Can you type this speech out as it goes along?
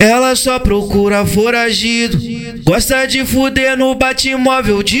Ela só procura foragido, gosta de fuder no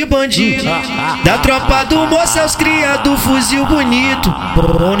batimóvel de bandido. Da tropa do moço aos cria do fuzil bonito.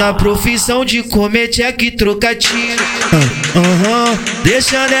 Bom na profissão de comer cheque troca tiro.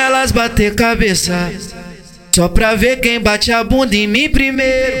 Deixando elas bater cabeça, só pra ver quem bate a bunda em mim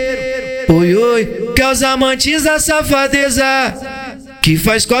primeiro. Oi, oi, que é os amantes da safadeza, que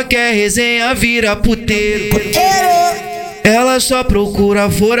faz qualquer resenha vira puteiro. Ela só procura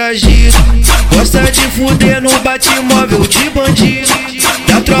foragido, gosta de fuder no batimóvel de bandido.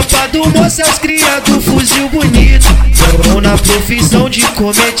 Da tropa do moço aos cria do fuzil bonito. Bom na profissão de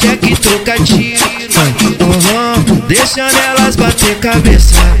comer cheque troca tiro. Deixando elas bater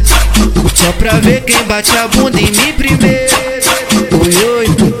cabeça, só pra ver quem bate a bunda em mim primeiro. Oi,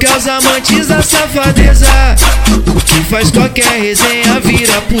 oi, que é os amantes da safadeza, que faz qualquer resenha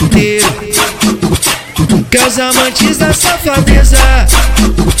vira puteiro. Que é os amantes da safadeza,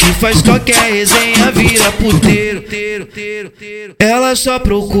 que faz qualquer resenha vira puteiro. Ela só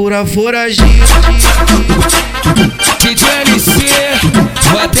procura foragido. DJ LC,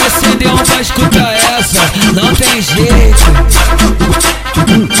 vou até acender pra escutar essa, não tem jeito.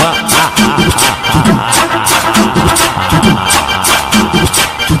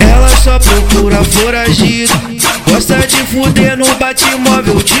 Ela só procura foragido, gosta de fuder no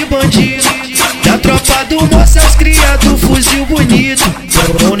batimóvel de bandido. Da tropa do moço aos cria do fuzil bonito.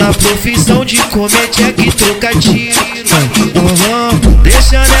 Bom na profissão de comer cheque troca tiro.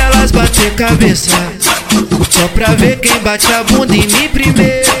 Deixando elas bater cabeça, só pra ver quem bate a bunda em mim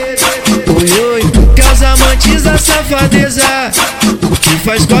primeiro. Oi, oi, que é os amantes da safadeza, que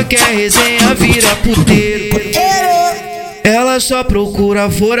faz qualquer resenha vira puteiro. Ela só procura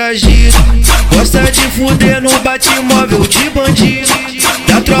foragido, gosta de fuder no batimóvel de bandido.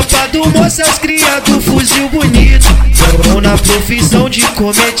 Da tropa do moço aos cria do fuzil bonito. Bom na profissão de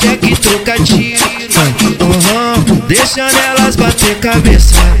comer cheque troca tiro. Deixando elas bater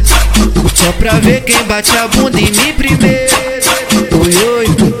cabeça, só pra ver quem bate a bunda em mim primeiro. Oi, oi,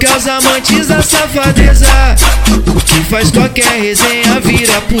 que é os amantes da safadeza, que faz qualquer resenha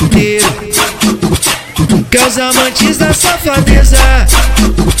vira puteiro. Que é os amantes da safadeza,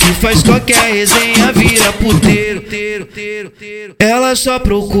 que faz qualquer resenha vira puteiro. Ela só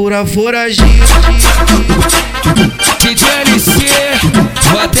procura foragido. DJ LC,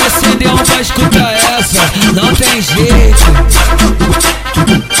 vou até acender pra escutar essa, não tem jeito.